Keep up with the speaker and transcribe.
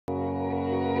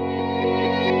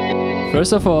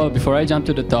First of all, before I jump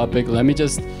to the topic, let me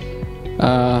just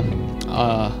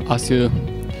ask you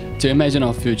to imagine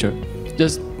our future.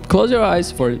 Just close your eyes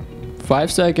for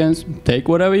 5 seconds, take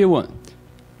whatever you want.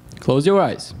 Close your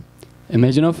eyes.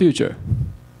 Imagine our future.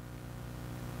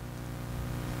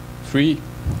 3,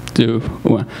 2,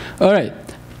 1. All right.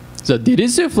 So did you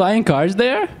see flying cars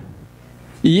there?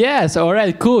 Yes, all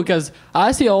right, cool, because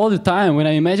I see all the time. When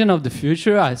I imagine of the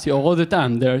future, I see all the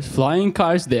time. There's flying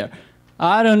cars there.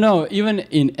 I don't know, even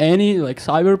in any like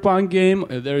cyberpunk game,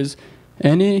 if there is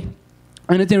anything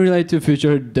related to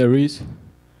future, there is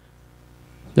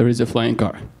a flying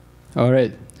car. All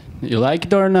right, you like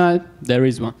it or not, there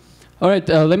is one. All right,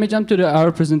 let me jump to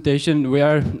our presentation.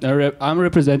 I'm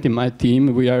representing my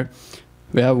team. We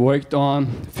have worked on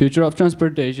future of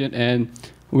transportation, and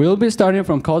we'll be starting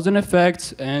from cause and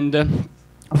effects and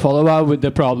follow up with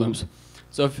the problems.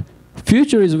 So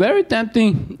future is very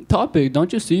tempting topic,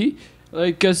 don't you see?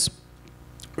 Like, because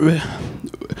we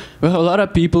have a lot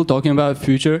of people talking about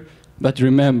future, but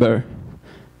remember,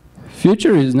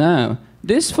 future is now.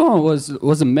 This phone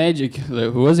was a magic.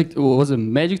 Was a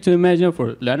magic to imagine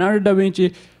for Leonardo da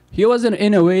Vinci. He was an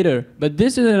innovator, but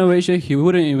this is an innovation he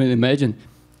wouldn't even imagine.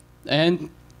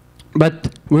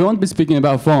 But we won't be speaking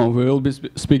about phone. We will be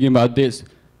speaking about this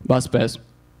bus pass.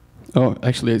 Oh,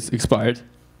 actually, it's expired.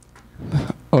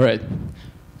 All right.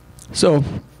 So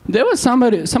there was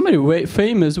somebody very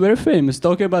famous,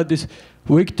 talking about this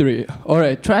victory. All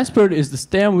right, transport is the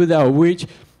stem without which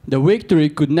the victory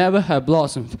could never have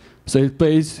blossomed. So it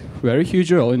plays a very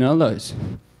huge role in our lives.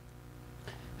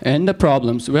 And the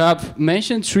problems. We have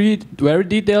mentioned 3 very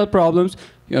detailed problems.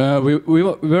 We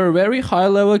were very high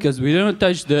level because we didn't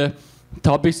touch the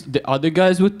topics the other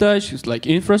guys would touch. It's like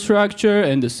infrastructure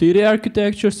and the city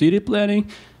architecture, city planning.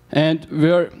 And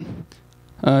we're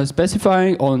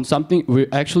specifying on something we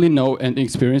actually know and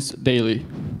experience daily.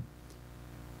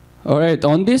 All right,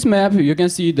 on this map you can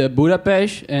see the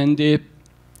Budapest and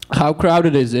how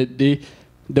crowded is it.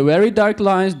 The very dark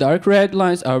lines, dark red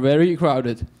lines are very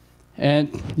crowded. And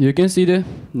you can see the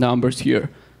numbers here.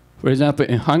 For example,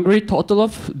 in Hungary, total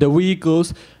of the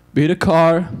vehicles with a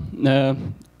car,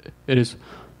 it is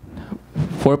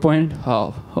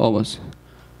 4.5 almost.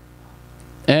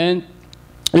 And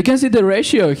you can see the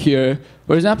ratio here.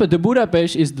 For example, the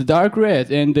Budapest is the dark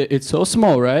red, and it's so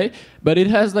small, right? But it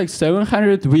has like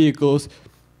 700 vehicles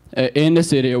in the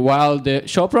city, while the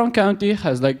Sopron County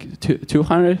has like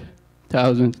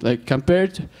 200,000, like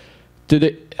compared to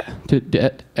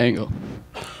that angle.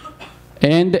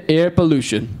 And the air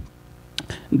pollution.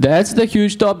 That's the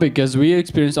huge topic, because we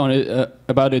experience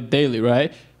about it daily,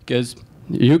 right? Because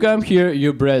you come here,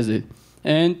 you breathe it,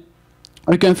 and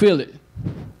you can feel it.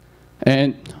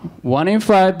 And 1 in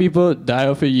 5 people die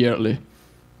of it yearly.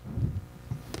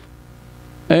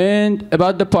 And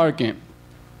about the parking.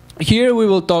 Here we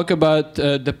will talk about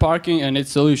the parking and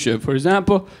its solution. For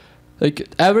example, like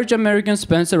average American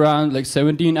spends around like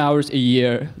 17 hours a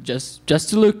year just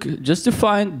to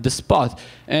find the spot.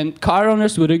 And car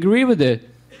owners would agree with it.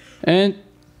 And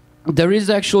there is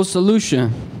actual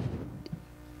solution.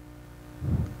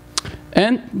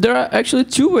 And there are actually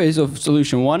 2 ways of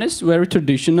solution. One is very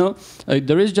traditional. Like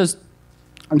there is just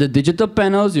the digital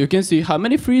panels. You can see how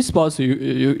many free spots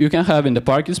you can have in the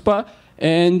parking spot.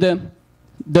 And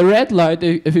the red light,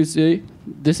 if you see,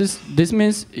 this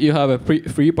means you have a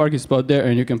free parking spot there,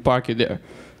 and you can park it there.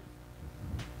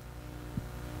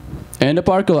 And the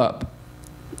park lab.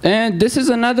 And this is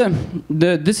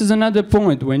another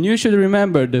point when you should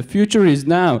remember the future is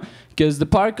now, because the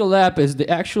park lab is the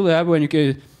actual lab when you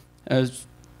can.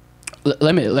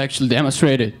 Let me actually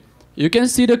demonstrate it. You can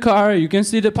see the car, you can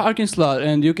see the parking slot,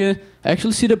 and you can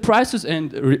actually see the prices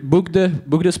and book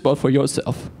the spot for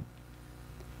yourself.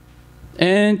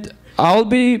 And I'll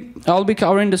be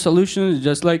covering the solutions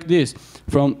just like this,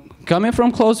 coming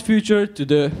from close future to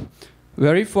the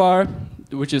very far,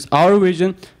 which is our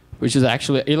vision, which is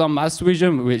actually Elon Musk's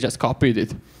vision. We just copied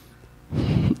it.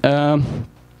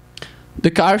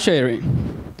 The car sharing.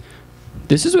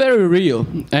 This is very real,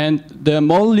 and the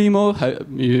mall limo,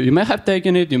 you may have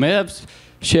taken it, you may have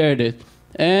shared it,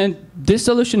 and this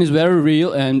solution is very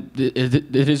real, and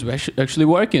it is actually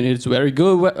working. It's very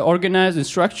good, organized, and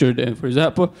structured. And for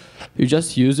example, you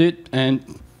just use it, and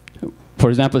for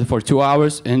example, for 2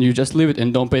 hours, and you just leave it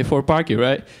and don't pay for parking,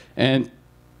 right? And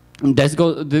this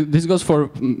goes for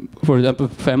example,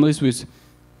 families with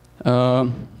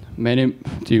many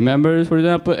team members, for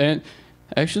example, and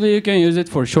actually, you can use it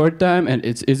for a short time, and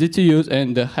it's easy to use,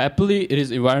 and happily, it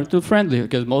is environmental friendly,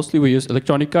 because mostly we use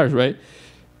electronic cars, right?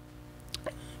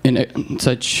 In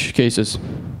such cases.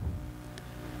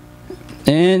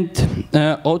 And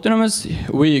autonomous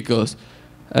vehicles.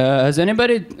 Has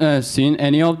anybody seen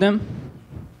any of them?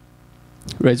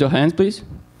 Raise your hands, please.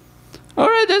 All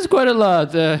right, that's quite a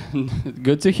lot.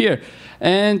 Good to hear.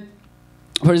 And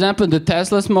for example, the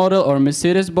Tesla's model or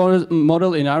Mercedes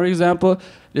model in our example,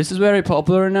 this is very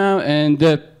popular now. And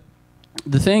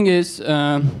the thing is,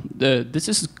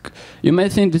 you may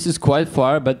think this is quite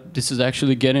far, but this is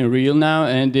actually getting real now.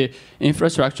 And the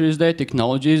infrastructure is there,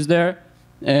 technology is there.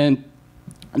 And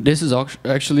this is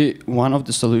actually one of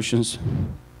the solutions.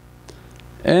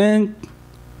 And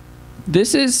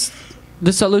this is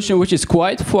the solution which is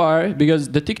quite far, because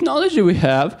the technology we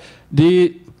have,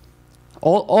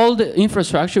 all the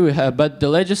infrastructure we have, but the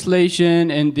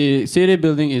legislation and the city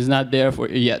building is not there for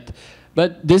yet.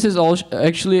 But this is all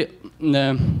actually,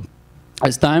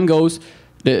 as time goes,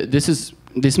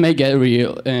 this may get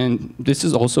real, and this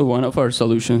is also one of our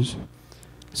solutions.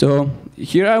 So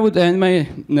here I would end my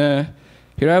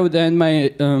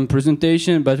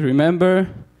presentation, but remember,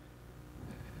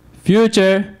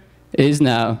 future is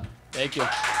now. Thank you.